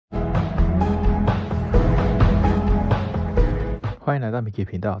欢迎来到 Micky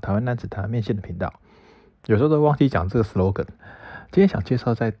频道，台湾男子谈面线的频道。有时候都忘记讲这个 slogan。今天想介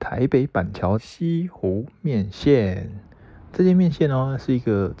绍在台北板桥溪湖面线。这间面线呢是一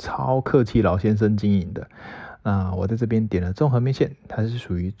个超客气老先生经营的。那我在这边点了综合面线，它是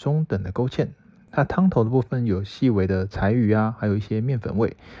属于中等的勾芡。它汤头的部分有细微的柴鱼啊，还有一些面粉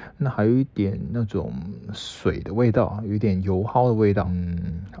味，那还有一点那种水的味道，有一点油蒿的味道。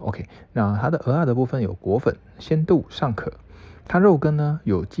OK， 那它的蚵仔的部分有裹粉，鲜度尚可。它肉羹呢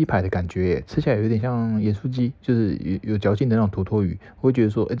有鸡排的感觉耶，吃起来有点像盐酥鸡，就是有嚼劲的那种土托鱼。我会觉得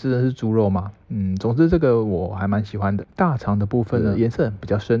说，这真的是猪肉吗？总之这个我还蛮喜欢的。大肠的部分呢，颜色比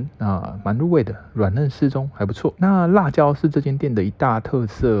较深，蛮入味的，软嫩适中，还不错。那辣椒是这间店的一大特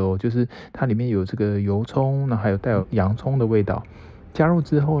色哦，就是它里面有这个油葱，那还有带有洋葱的味道。加入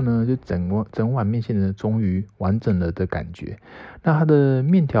之后呢，就整碗面线呢终于完整了的感觉。那它的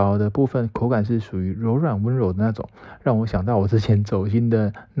面条的部分口感是属于柔软温柔的那种，让我想到我之前走心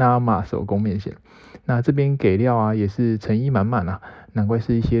的那玛手工面线。那这边给料啊也是诚意满满啊，难怪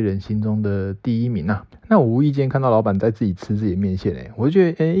是一些人心中的第一名啊。那我无意间看到老板在自己吃自己的面线我就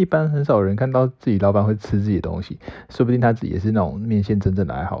觉得一般很少人看到自己老板会吃自己的东西，说不定他自己也是那种面线真正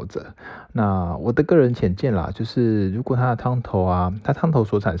的爱好者。那我的个人浅见啦，就是如果它的汤头啊，它汤头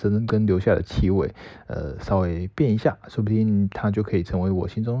所产生跟留下的气味，稍微变一下，说不定它就可以成为我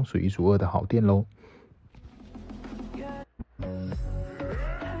心中数一数二的好店咯。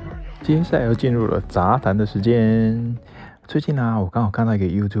接下来又进入了杂谈的时间。最近我刚好看到一个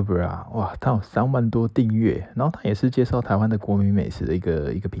YouTuber 哇，他有3万多订阅，然后他也是介绍台湾的国民美食的一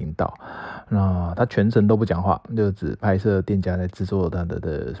个频道。那他全程都不讲话，就只拍摄店家在制作他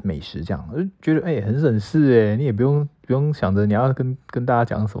的美食，这样我就觉得很省事你也不用想着你要跟大家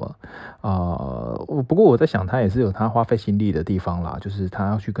讲什么不过我在想他也是有他花费心力的地方啦，就是他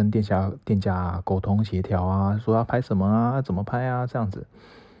要去跟店家沟通协调说要拍什么怎么拍这样子。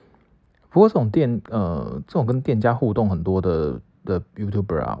不过这种跟店家互动很多的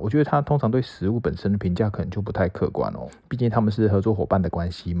YouTuber 我觉得他通常对食物本身的评价可能就不太客观毕竟他们是合作伙伴的关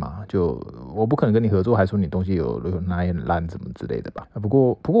系嘛，就我不可能跟你合作还说你东西有哪里很烂什么之类的吧。不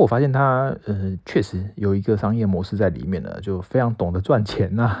过我发现他确实有一个商业模式在里面就非常懂得赚钱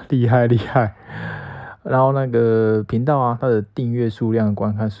厉害。然后那个频道它的订阅数量、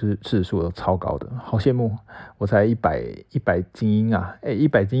观看次数都超高的，好羡慕。我才100精英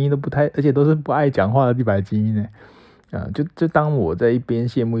100精英都不太，而且都是不爱讲话的100精英就当我在一边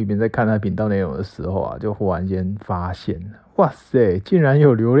羡慕一边在看他频道内容的时候就忽然间发现，哇塞，竟然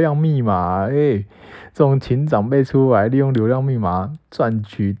有流量密码这种请长辈出来利用流量密码赚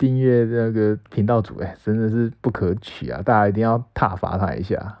取订阅那个频道主真的是不可取大家一定要挞伐他一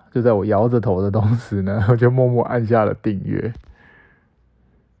下。就在我摇着头的同时呢，我就默默按下了订阅。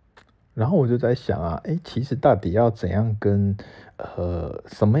然后我就在想其实到底要怎样跟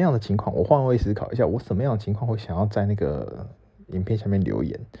什么样的情况，我换位思考一下，我什么样的情况会想要在那个影片下面留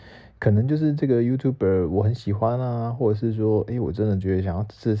言。可能就是这个 YouTuber 我很喜欢或者是说我真的觉得想要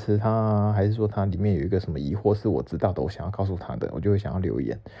支持他还是说他里面有一个什么疑惑是我知道的，我想要告诉他的，我就会想要留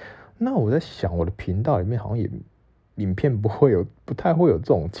言。那我在想我的频道里面好像也影片不太会有这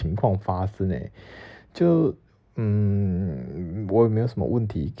种情况发生就我有没有什么问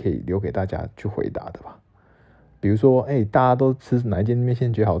题可以留给大家去回答的吧？比如说大家都吃哪一间面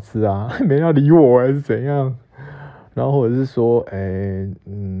线觉得好吃没人要理我还是怎样？然后或者是说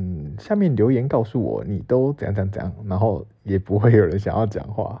下面留言告诉我你都怎样，然后也不会有人想要讲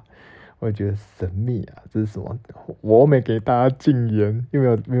话。我觉得神秘这是什么？我没给大家禁言，又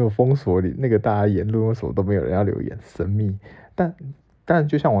没有封锁那个大家言论，为什么都没有人要留言？神秘。但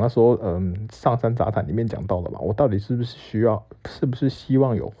就像我那时候上山杂谈里面讲到的嘛，我到底是不是希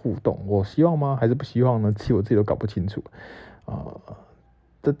望有互动？我希望吗？还是不希望呢？其实我自己都搞不清楚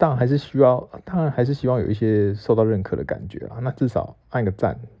这当然还是希望有一些受到认可的感觉那至少按个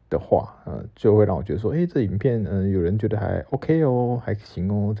赞的话就会让我觉得说这影片有人觉得还 OK 还行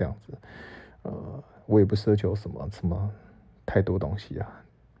这样子我也不奢求什么太多东西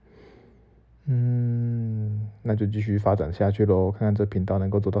那就继续发展下去咯，看看这频道能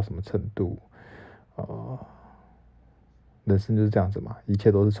够做到什么程度人生就是这样子嘛，一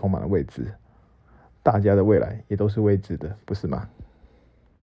切都是充满了未知，大家的未来也都是未知的，不是吗？